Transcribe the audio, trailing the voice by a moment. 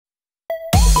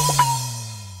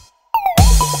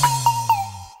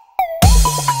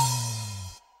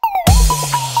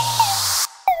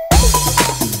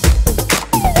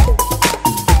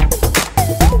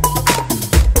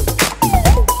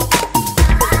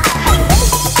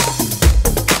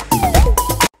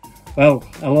Well,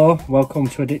 hello, welcome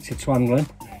to Addicted to Angling.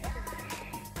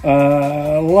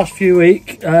 Last few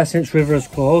weeks since river has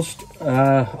closed,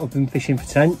 I've been fishing for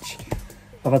tench.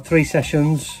 I've had 3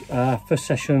 sessions. First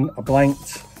session I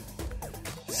blanked.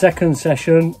 Second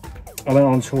session I went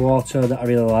onto water that I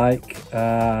really like.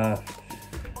 I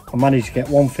managed to get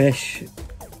 1 fish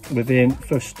within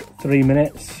first 3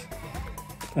 minutes.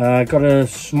 Got a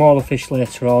smaller fish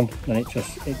later on, then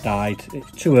it died.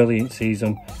 It's too early in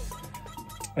season.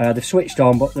 They've switched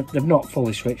on, but they've not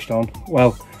fully switched on.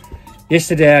 Well,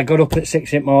 yesterday I got up at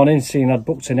 6 in the morning, seeing I'd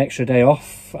booked an extra day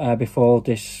off before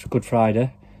this Good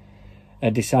Friday. I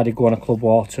decided to go on a club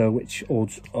water which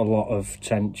holds a lot of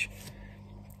tench.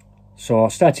 So I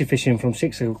started fishing from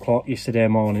 6 o'clock yesterday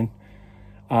morning,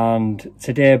 and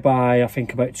today by I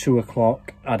think about 2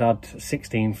 o'clock I'd had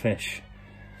 16 fish.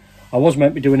 I was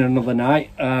meant to be doing another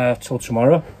night till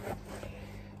tomorrow,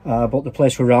 but the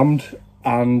place were rammed.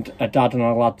 And a dad and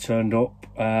a lad turned up,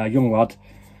 a young lad.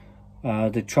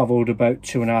 They travelled about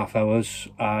 2.5 hours,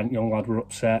 and young lad were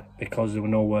upset because there were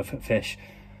no worth at fish.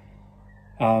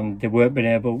 And they weren't been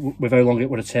able, with how long it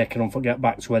would have taken them to get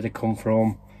back to where they come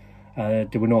from. There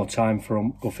were no time for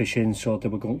them to go fishing, so they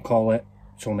were going to call it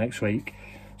till next week.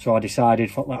 So I decided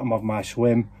to let him have my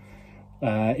swim.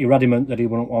 He was adamant that he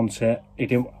wouldn't want it. He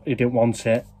didn't want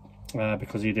it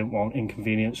because he didn't want to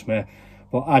inconvenience me.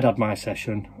 But I'd had my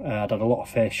session, I'd had a lot of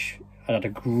fish, I'd had a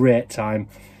great time.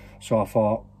 So I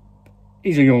thought,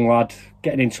 he's a young lad,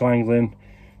 getting into angling,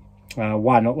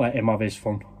 why not let him have his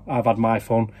fun? I've had my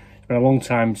fun. It's been a long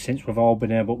time since we've all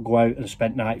been able to go out and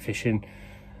spend night fishing.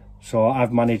 So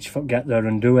I've managed to get there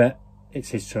and do it. It's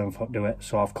his turn to do it,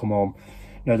 so I've come home.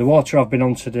 Now the water I've been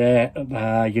on today,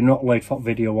 you're not allowed to put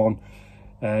video on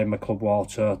in my club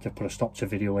water. They put a stop to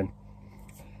video in.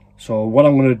 So what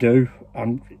I'm going to do,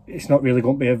 and it's not really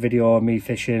going to be a video of me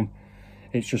fishing,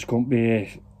 it's just going to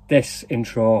be this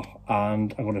intro,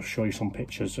 and I'm going to show you some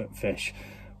pictures of fish.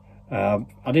 I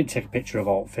didn't take a picture of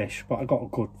all fish, but I got a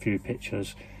good few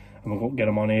pictures, and we're going to get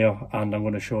them on here, and I'm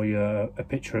going to show you a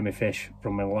picture of my fish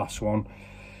from my last one.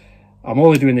 I'm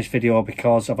only doing this video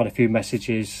because I've had a few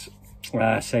messages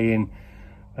saying,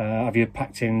 have you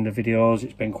packed in the videos?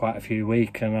 It's been quite a few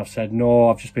weeks, and I've said no,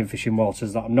 I've just been fishing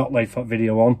waters that I'm not allowed to put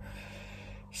video on.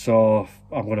 So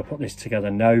I'm going to put this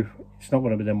together now. It's not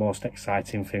going to be the most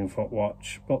exciting thing for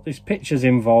watch, but there's pictures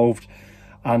involved,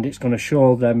 and it's going to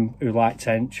show them who like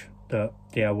tench that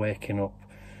they are waking up.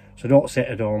 So don't sit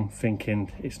at home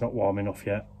thinking it's not warm enough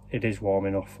yet. It is warm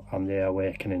enough, and they are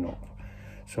wakening up.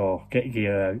 So get your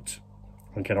gear out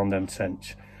and get on them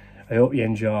tench. I hope you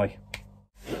enjoy.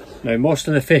 Now most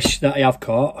of the fish that I have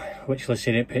caught, which you'll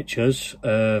see in pictures,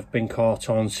 have been caught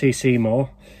on CC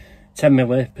Mo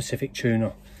 10mm Pacific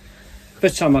tuna.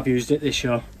 First time I've used it this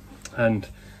year, and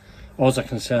all I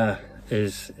can say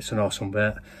is it's an awesome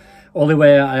bait. Only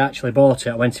way I actually bought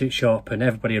it, I went to the shop and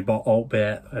everybody had bought alt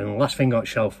bait, and the last thing I got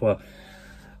shelf were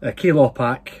a kilo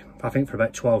pack, I think for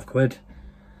about 12 quid.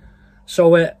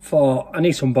 So it thought I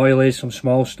need some boilies, some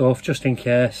small stuff just in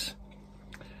case.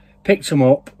 Picked them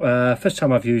up, first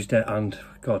time I've used it, and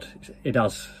God,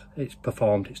 it's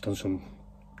performed, it's done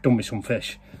me some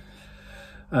fish.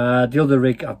 The other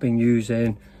rig I've been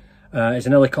using is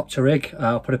an helicopter rig.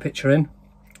 I'll put a picture in.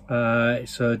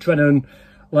 It's a Drennan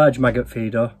large maggot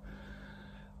feeder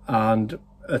and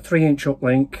a 3-inch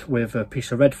uplink with a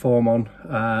piece of red foam on,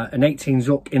 an 18s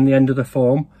hook in the end of the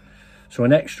foam, so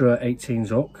an extra 18s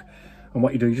hook. And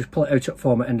what you do, you just pull it out at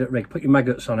foam at end of rig, put your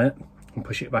maggots on it and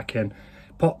push it back in.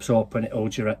 Pops up and it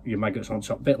holds your maggots on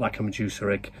top, a bit like a Medusa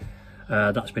rig.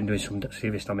 That's been doing some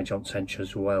serious damage on tench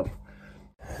as well.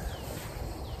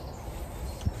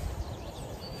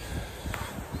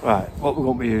 Right, what we're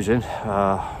going to be using,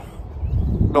 not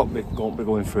going to be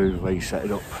going through where you set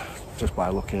it up, just by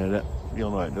looking at it,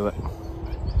 you'll know how to do it.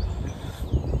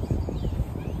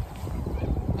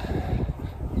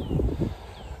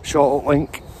 Short hook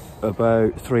link,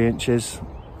 about 3 inches,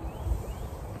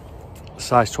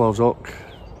 size 12 hook.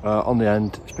 On the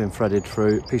end it's been threaded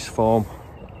through a piece of foam.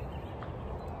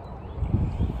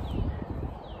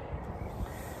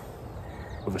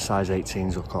 With a size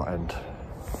 18s hook on end.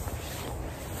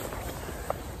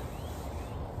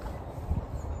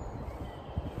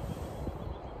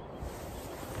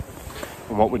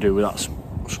 And what we do with that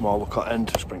small hook on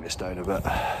end, just bring this down a bit.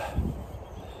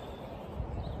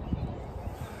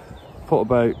 Put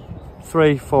about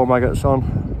 3-4 maggots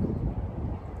on.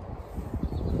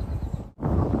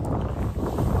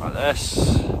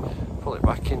 This, pull it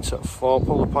back into the form,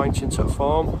 pull the point into the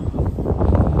form,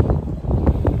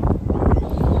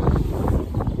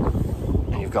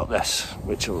 and you've got this,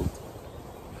 which will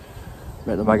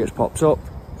make the maggots pops up,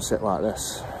 sit like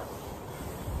this.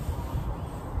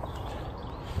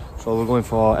 So we're going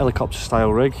for helicopter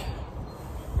style rig,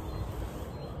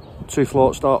 2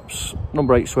 float stops,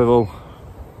 number 8 swivel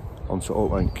onto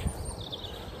hook link.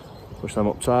 Push them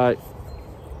up tight,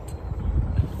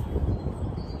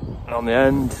 and on the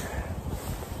end,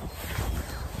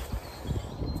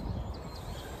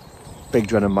 big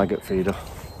Drennan maggot feeder.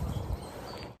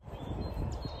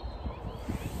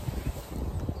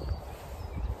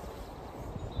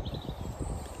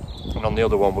 And on the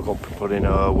other one we're going to be putting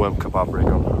a worm kebab rig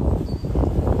on.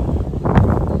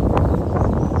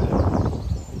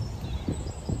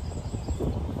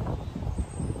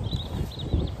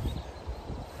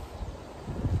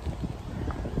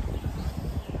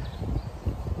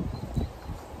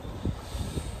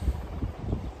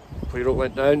 Put your hook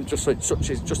link down just so it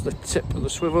touches just the tip of the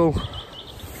swivel.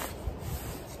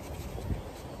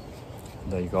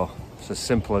 There you go. It's as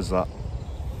simple as that,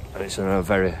 and it's a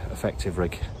very effective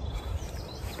rig.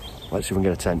 Let's see if we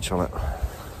can get a tench on it.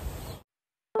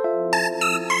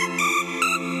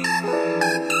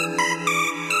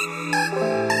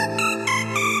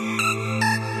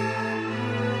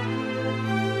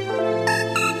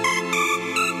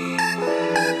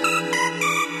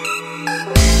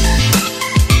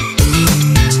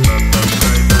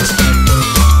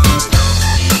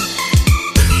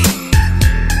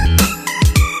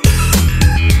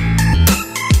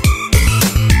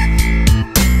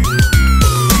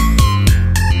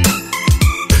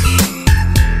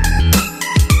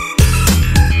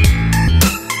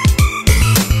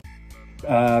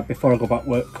 Before I go back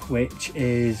work, which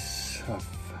is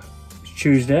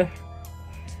Tuesday,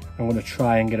 I'm going to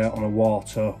try and get out on the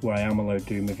water where I am allowed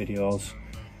to do my videos,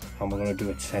 and we're going to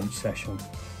do a tench session.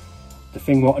 The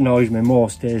thing what annoys me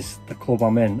most is the club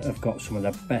I'm in have got some of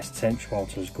the best tench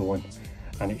waters going,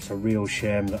 and it's a real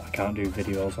shame that I can't do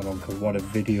videos on them, because what a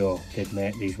video did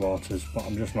make these waters, but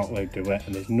I'm just not allowed to do it,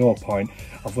 and there's no point.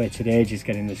 I've waited ages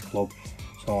getting this club,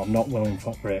 so I'm not willing to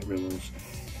operate rules.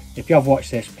 If you have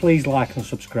watched this, please like and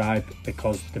subscribe,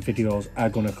 because the videos are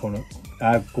going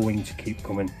to keep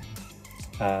coming.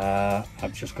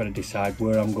 I've just got to decide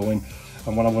where I'm going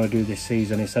and what I'm going to do this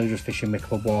season. Instead of just fishing my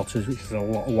club waters, which is a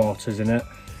lot of waters in it,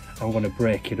 I'm going to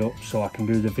break it up so I can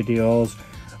do the videos.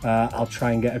 I'll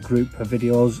try and get a group of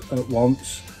videos at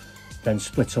once, then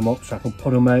split them up so I can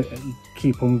put them out and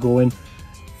keep them going.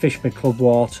 Fish my club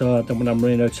water, then when I'm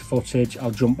running out of footage, I'll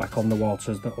jump back on the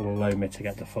waters that will allow me to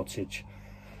get the footage.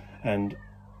 And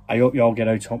I hope you all get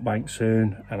out on bank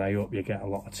soon, and I hope you get a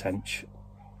lot of tench.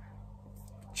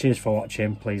 Cheers for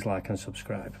watching. Please like and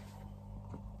subscribe.